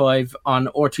 9:25 on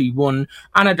RT1,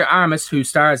 Ana de Armas, who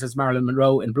stars as Marilyn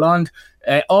Monroe in Blonde,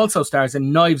 also stars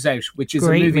in Knives Out, which is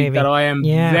Great a movie movie that I am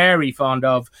very fond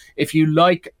of. If you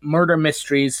like murder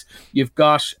mysteries, you've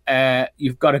got a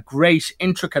great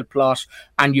intricate plot,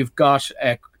 and you've got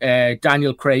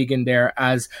Daniel Craig in there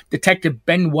as Detective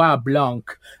Benoit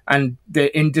Blanc. And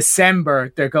in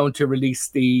December, they're going to release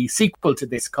the sequel to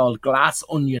this called Glass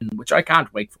Onion, which I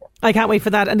can't wait for. I can't wait for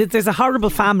that. And there's a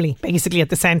horrible family basically at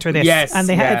the centre of this. Yes. And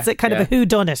it's a kind of a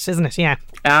whodunit, isn't it? Yeah.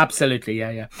 Absolutely,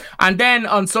 yeah. And then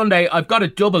on Sunday, I've got a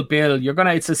double bill.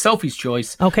 It's a Sophie's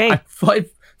Choice. Okay. At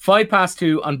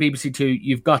 2:05 on BBC Two,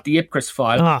 you've got The Ipcress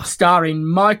File, starring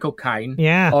Michael Caine.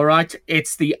 Yeah. All right.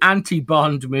 It's the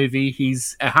anti-Bond movie.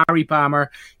 He's a Harry Palmer.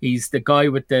 He's the guy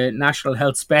with the National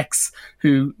Health specs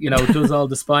who, does all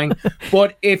the spying.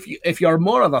 But if you're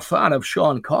more of a fan of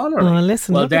Sean Connery,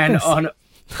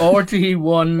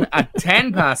 RTE1 at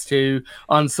 2:10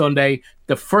 on Sunday.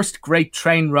 The first great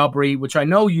train robbery, which I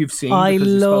know you've seen because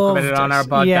you spoke about it on our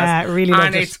podcast. Yeah, really loved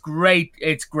and it. it's great.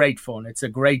 It's great fun. It's a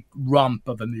great romp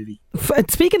of a movie.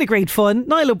 Speaking of great fun,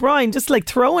 Niall O'Brien just like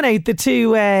throwing out the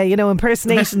two,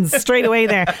 impersonations straight away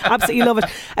there. Absolutely love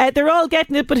it. They're all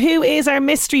getting it, but who is our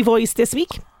mystery voice this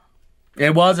week?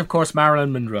 It was, of course,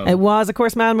 Marilyn Monroe. It was, of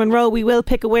course, Marilyn Monroe. We will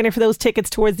pick a winner for those tickets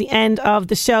towards the end of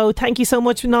the show. Thank you so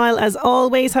much, Niall. As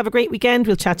always, have a great weekend.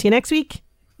 We'll chat to you next week.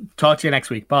 Talk to you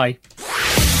next week. Bye.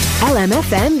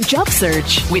 LMFM Job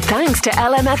Search with thanks to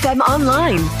LMFM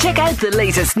Online. Check out the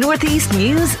latest Northeast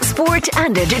news, sport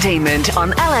and entertainment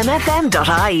on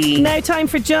lmfm.ie. Now time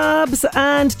for jobs,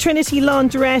 and Trinity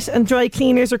Laundrette and Dry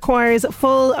Cleaners requires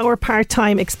full or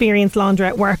part-time experienced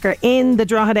laundrette worker in the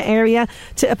Drogheda area.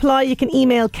 To apply, you can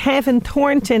email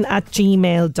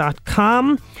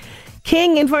kevinthornton@gmail.com.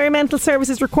 King Environmental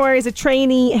Services requires a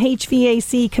trainee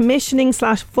HVAC commissioning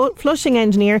 / flushing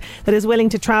engineer that is willing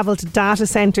to travel to data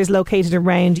centres located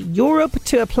around Europe.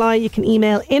 To apply, you can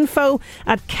email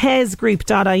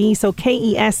info@kesgroup.ie, so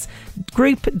KES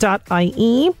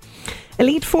group.ie.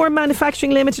 Elite Form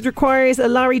Manufacturing Limited requires a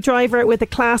lorry driver with a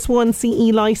Class 1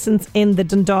 CE licence in the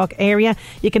Dundalk area.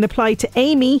 You can apply to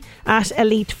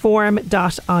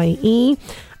amy@eliteform.ie.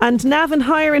 And Navan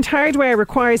Hire and Hardware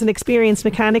requires an experienced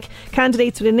mechanic.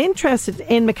 Candidates with an interest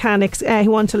in mechanics who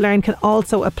want to learn can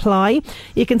also apply.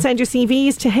 You can send your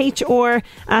CVs to hr@nhh.ie.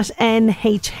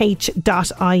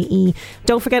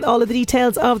 Don't forget, all of the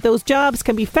details of those jobs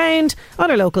can be found on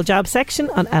our local job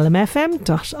section on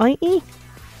lmfm.ie.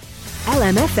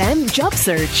 LMFM Job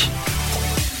Search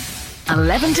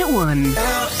 11 to 1.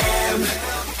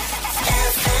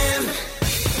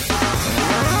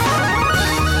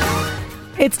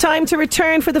 It's time to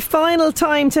return for the final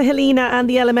time to Helena and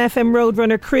the LMFM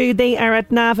Roadrunner crew. They are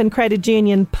at Navan Credit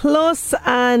Union Plus,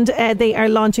 and they are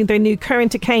launching their new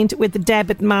current account with the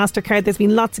debit MasterCard. There's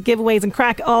been lots of giveaways and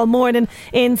crack all morning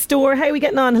in store. How are we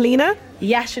getting on, Helena?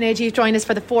 Yes, Sinead, you've joined us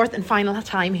for the fourth and final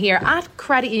time here at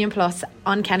Credit Union Plus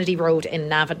on Kennedy Road in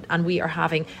Navan, and we are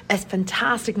having a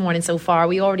fantastic morning so far.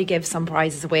 We already give some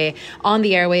prizes away on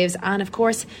the airwaves, and of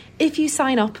course, if you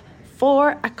sign up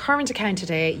for a current account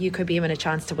today, you could be given a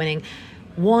chance to winning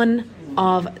one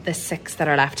of the 6 that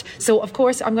are left. So of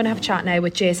course I'm going to have a chat now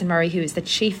with Jason Murray, who is the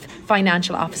Chief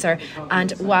Financial Officer,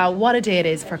 and wow, what a day it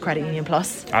is for Credit Union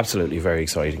Plus. Absolutely very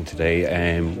exciting today.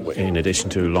 In addition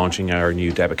to launching our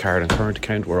new debit card and current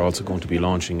account, we're also going to be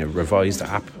launching a revised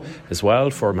app as well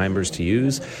for members to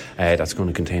use. That's going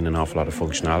to contain an awful lot of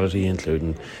functionality,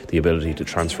 including the ability to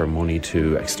transfer money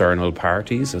to external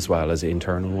parties as well as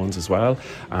internal ones as well.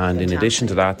 And in addition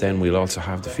to that, then we'll also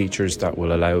have the features that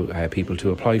will allow people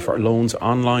to apply for loans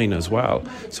online as well.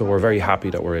 So we're very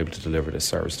happy that we're able to deliver this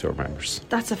service to our members.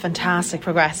 That's a fantastic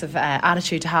progressive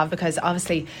attitude to have, because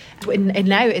obviously it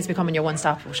now is becoming your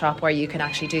one-stop shop where you can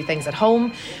actually do things at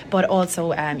home, but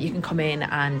also you can come in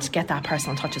and get that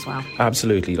personal touch as well.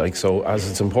 Absolutely. So as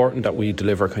it's important that we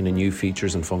deliver kind of new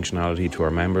features and functionality to our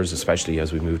members, especially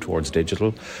as we move towards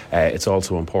digital, it's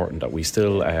also important that we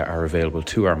still are available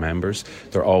to our members.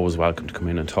 They're always welcome to come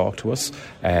in and talk to us,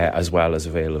 as well as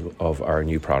available of our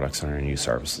new products and our new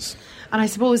services. And I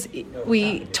suppose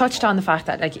we touched on the fact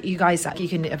that you guys, you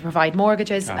can provide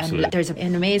mortgages. Absolutely. And there's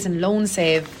an amazing loan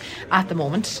save at the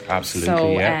moment. Absolutely.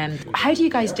 So yeah. How do you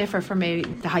guys differ from maybe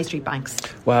the high street banks?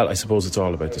 Well, I suppose it's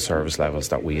all about the service levels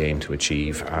that we aim to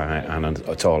achieve, and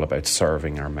it's all about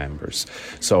serving our members.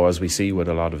 So as we see with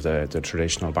a lot of the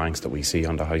traditional banks that we see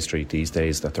on the high street these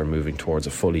days, that they're moving towards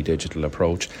a fully digital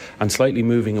approach and slightly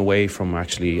moving away from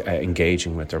actually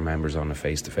engaging with their members on a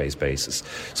face-to-face basis.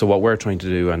 So what we're trying to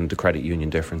do, and the Credit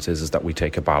Union difference is that we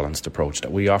take a balanced approach,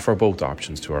 that we offer both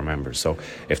options to our members. So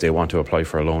if they want to apply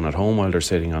for a loan at home while they're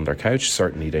sitting on their couch,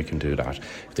 certainly they can do that.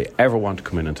 If they ever want to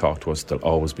come in and talk to us, there'll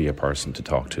always be a person to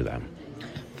talk to them.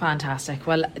 Fantastic.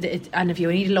 Well, and if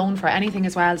you need a loan for anything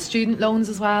as well, student loans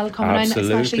as well coming in,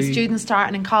 especially students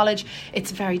starting in college,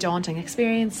 it's a very daunting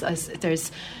experience. As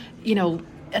there's,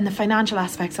 and the financial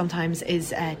aspect sometimes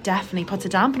is definitely puts a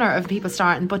dampener of people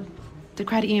starting, but the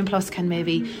Credit Union Plus can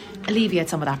maybe alleviate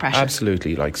some of that pressure.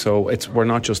 Absolutely. We're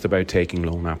not just about taking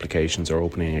loan applications or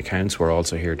opening accounts. We're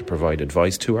also here to provide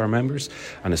advice to our members,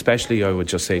 and especially I would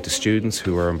just say to students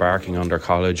who are embarking on their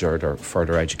college or their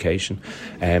further education,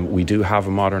 we do have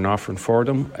a modern offering for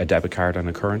them, a debit card and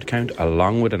a current account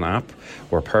along with an app.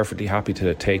 We're perfectly happy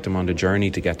to take them on the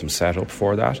journey to get them set up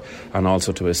for that, and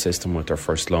also to assist them with their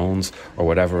first loans or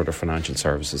whatever other financial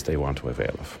services they want to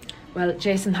avail of. Well,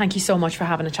 Jason, thank you so much for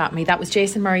having a chat with me. That was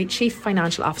Jason Murray, Chief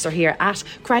Financial Officer here at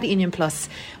Credit Union Plus.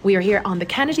 We are here on the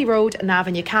Kennedy Road,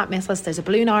 Navan. You can't miss us. There's a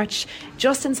balloon arch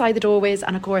just inside the doorways,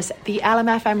 and of course the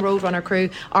LMFM Roadrunner crew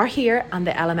are here, and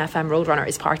the LMFM Roadrunner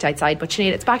is parked outside. But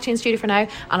Sinead, it's back to you in studio for now,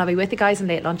 and I'll be with the guys in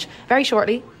late lunch very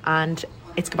shortly, and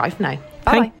it's goodbye for now.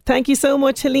 Bye-bye. Thank you so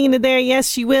much, Helena there. Yes,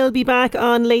 she will be back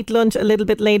on Late Lunch a little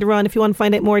bit later on if you want to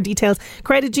find out more details.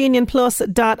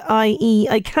 CreditUnionPlus.ie.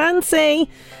 I can say,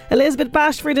 Elizabeth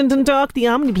Bashford in Dundalk, the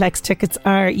Omniplex tickets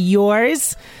are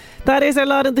yours. That is our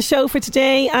lot of the show for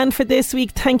today and for this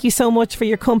week. Thank you so much for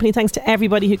your company. Thanks to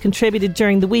everybody who contributed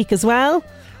during the week as well.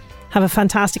 Have a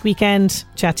fantastic weekend.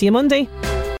 Chat to you Monday.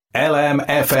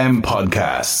 LMFM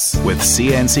Podcasts. With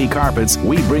CNC Carpets,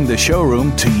 we bring the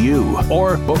showroom to you.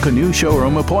 Or book a new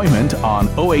showroom appointment on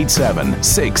 087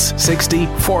 660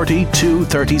 40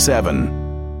 237.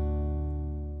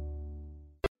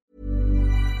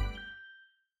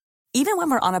 Even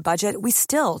when we're on a budget, we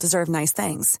still deserve nice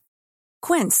things.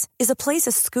 Quince is a place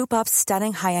to scoop up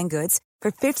stunning high-end goods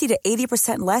for 50 to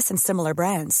 80% less than similar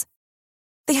brands.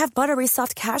 They have buttery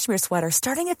soft cashmere sweaters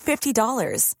starting at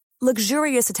 $50,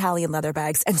 luxurious Italian leather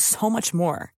bags, and so much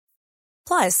more.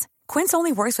 Plus, Quince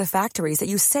only works with factories that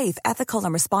use safe, ethical,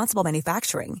 and responsible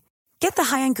manufacturing. Get the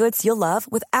high-end goods you'll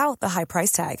love without the high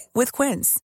price tag with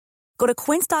Quince. Go to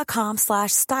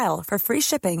quince.com/style for free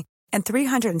shipping and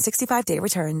 365-day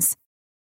returns.